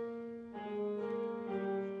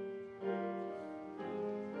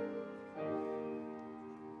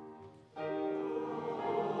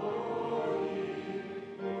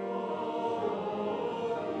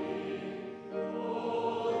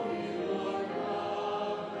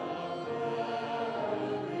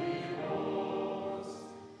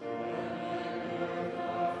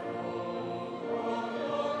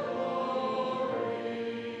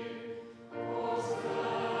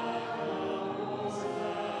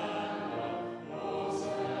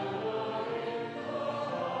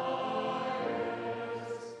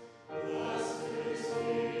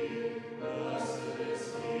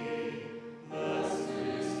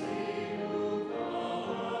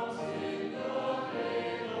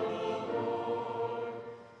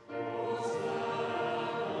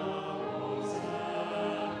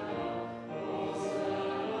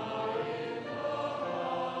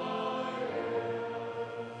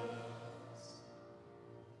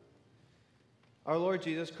 Our Lord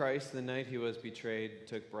Jesus Christ, the night he was betrayed,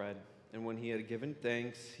 took bread, and when he had given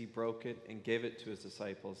thanks, he broke it and gave it to his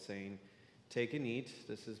disciples, saying, "Take and eat.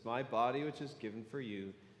 This is my body, which is given for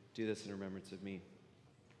you. Do this in remembrance of me."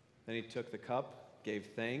 Then he took the cup, gave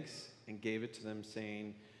thanks, and gave it to them,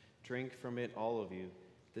 saying, "Drink from it, all of you.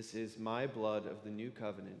 This is my blood of the new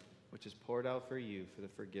covenant, which is poured out for you for the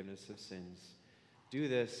forgiveness of sins. Do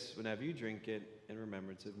this whenever you drink it in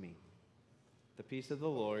remembrance of me. The peace of the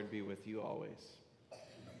Lord be with you always.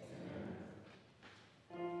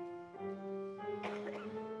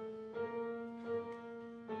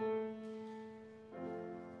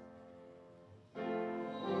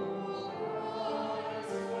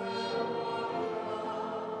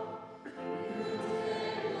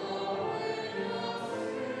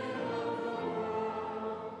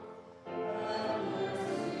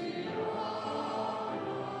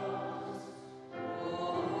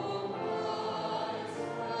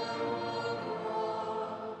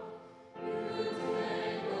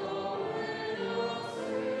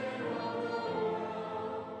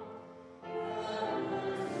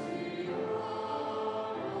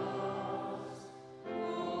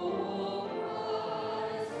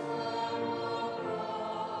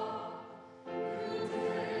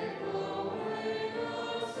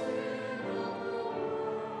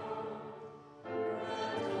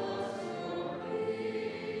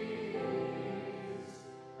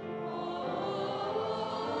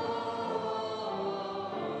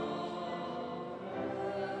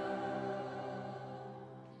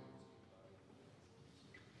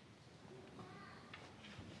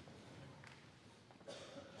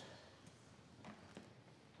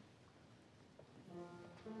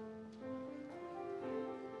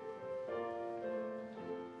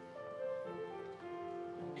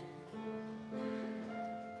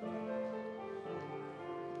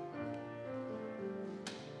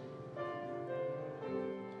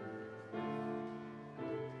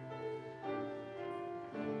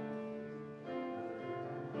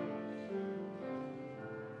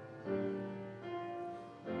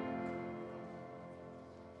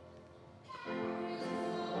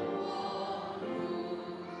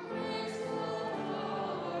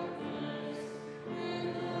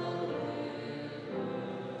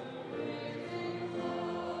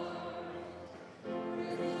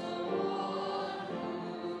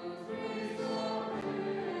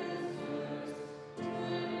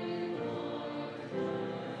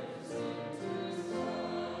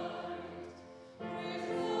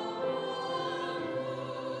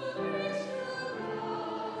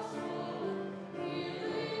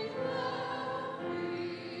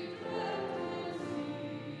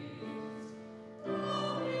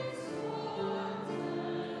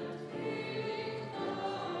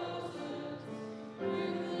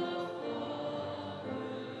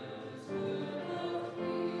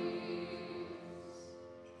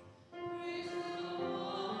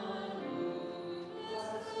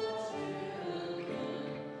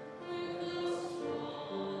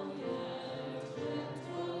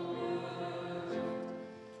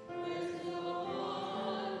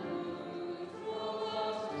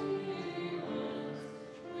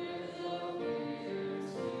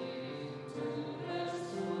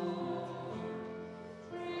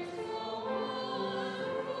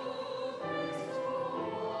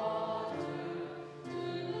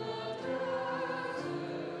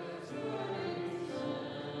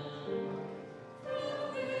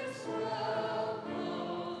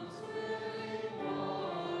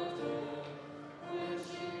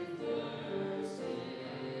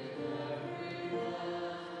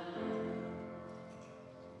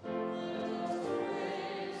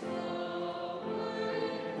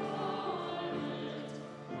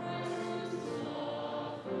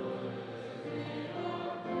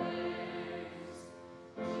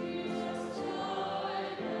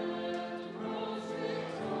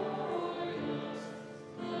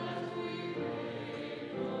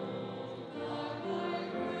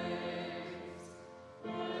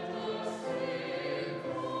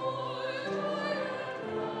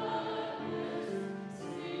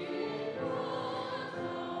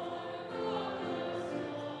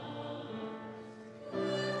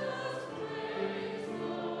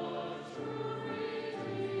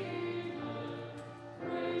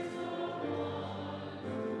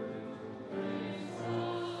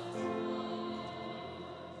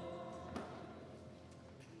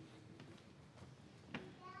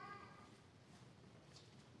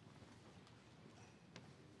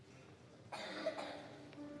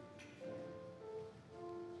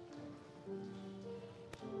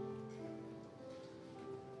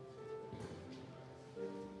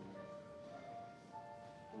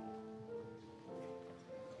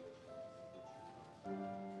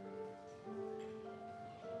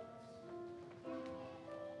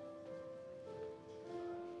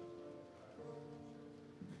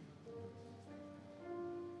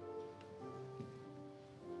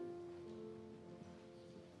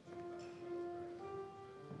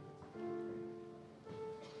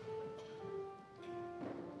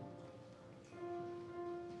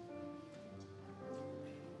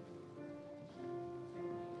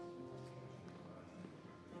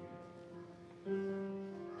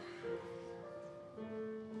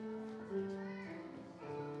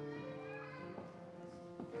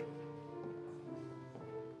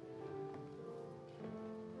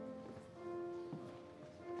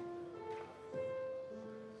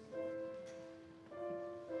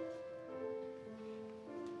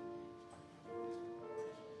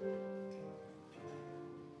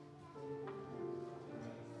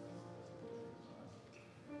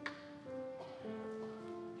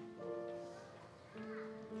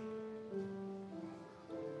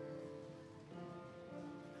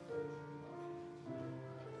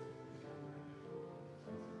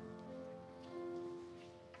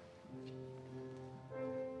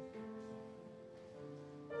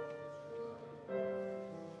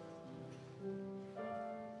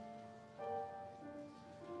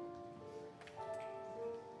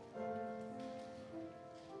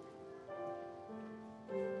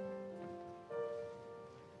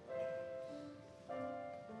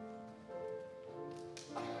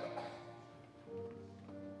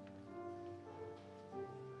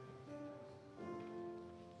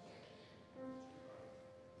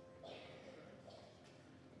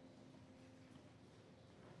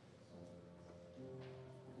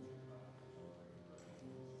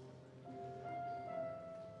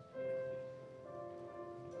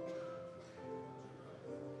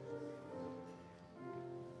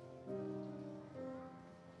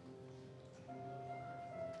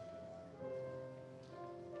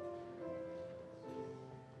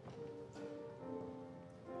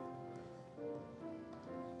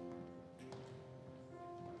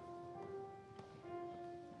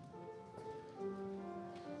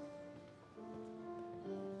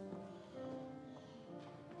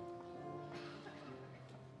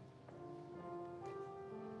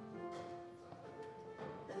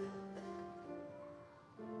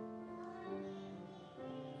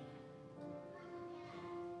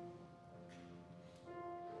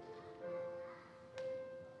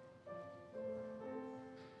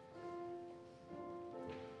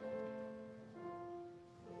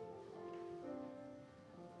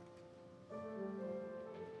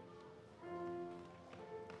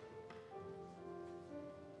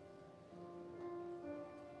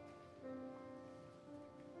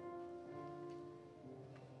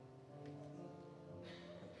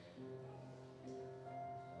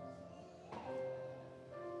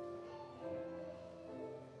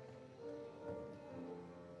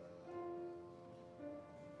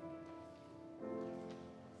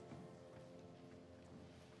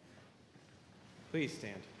 Please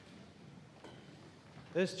stand.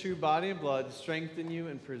 This true body and blood strengthen you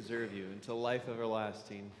and preserve you until life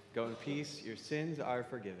everlasting. Go in peace. Your sins are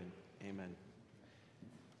forgiven. Amen.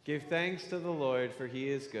 Give thanks to the Lord, for he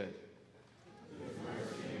is good.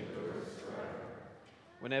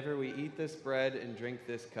 Whenever we eat this bread and drink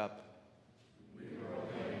this cup,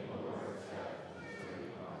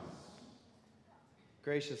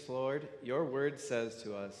 gracious Lord, your word says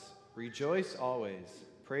to us, rejoice always,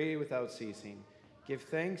 pray without ceasing, give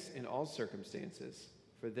thanks in all circumstances,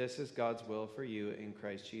 for this is God's will for you in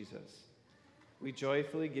Christ Jesus. We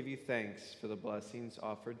joyfully give you thanks for the blessings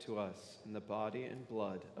offered to us in the body and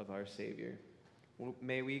blood of our Savior.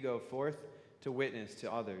 May we go forth to witness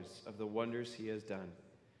to others of the wonders he has done.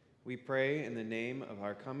 We pray in the name of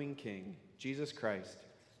our coming King, Jesus Christ,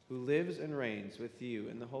 who lives and reigns with you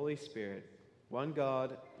in the Holy Spirit, one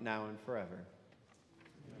God, now and forever.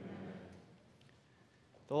 Amen.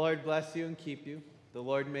 The Lord bless you and keep you. The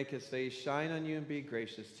Lord make his face shine on you and be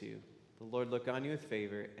gracious to you. The Lord look on you with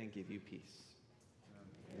favor and give you peace.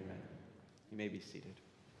 Amen. You may be seated.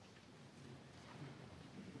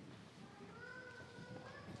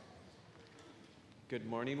 Good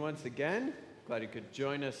morning once again. Glad you could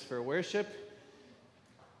join us for worship.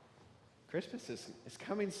 Christmas is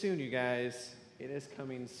coming soon, you guys. It is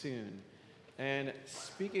coming soon. And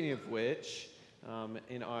speaking of which,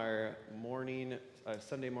 in our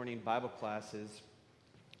Sunday morning Bible classes,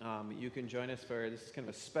 you can join us for, this is kind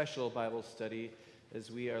of a special Bible study as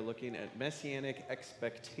we are looking at Messianic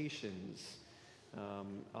expectations.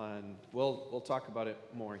 We'll talk about it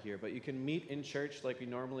more here, but you can meet in church like we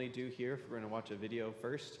normally do here. We're going to watch a video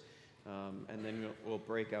first, and then we'll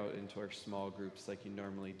break out into our small groups like you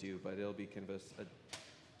normally do, but it'll be kind of a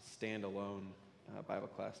standalone Bible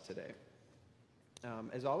class today.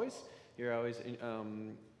 As always, you're always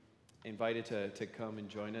invited to come and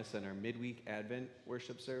join us in our midweek Advent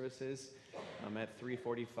worship services at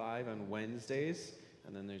 3:45 on Wednesdays,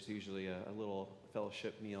 and then there's usually a little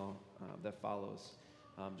fellowship meal that follows.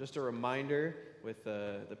 Just a reminder with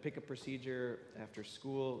the pickup procedure after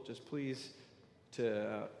school, just please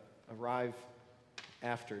to arrive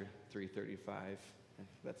after 3:35.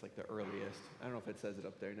 That's like the earliest. I don't know if it says it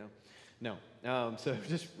up there. No. So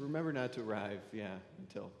just remember not to arrive,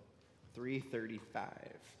 until 3:35.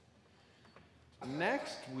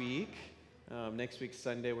 Next week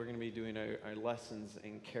Sunday, we're going to be doing our lessons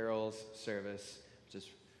in carols service, which is,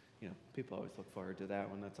 people always look forward to that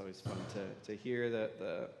one. That's always fun to hear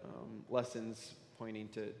the lessons pointing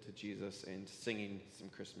to Jesus and singing some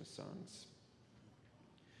Christmas songs.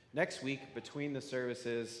 Next week, between the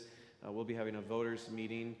services, we'll be having a voters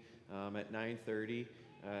meeting at 9:30.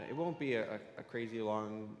 It won't be a crazy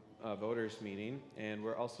long voters meeting, and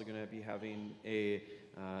we're also going to be having a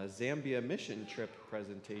Zambia mission trip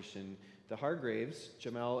presentation. The Hargraves,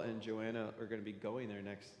 Jamel and Joanna, are going to be going there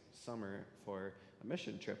next summer for a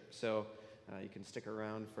mission trip. So you can stick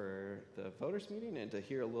around for the voters meeting and to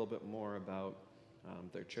hear a little bit more about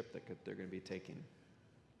their trip that they're going to be taking.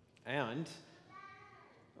 And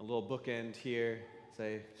a little bookend here.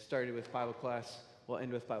 Say, started with Bible class, we'll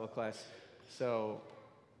end with Bible class. So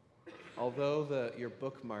although your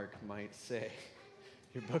bookmark might say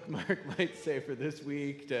for this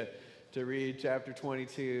week to read chapter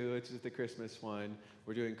 22, which is the Christmas one.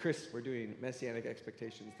 We're doing Messianic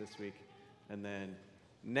expectations this week, and then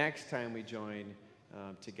next time we join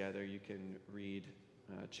together, you can read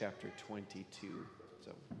chapter 22.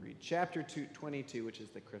 So read chapter 22, which is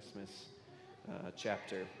the Christmas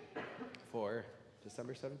chapter for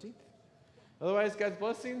December 17th. Otherwise, God's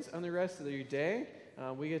blessings on the rest of your day.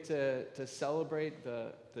 We get to celebrate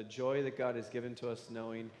the joy that God has given to us,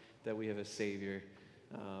 knowing that we have a Savior,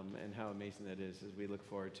 and how amazing that is as we look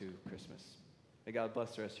forward to Christmas. May God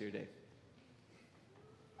bless the rest of your day.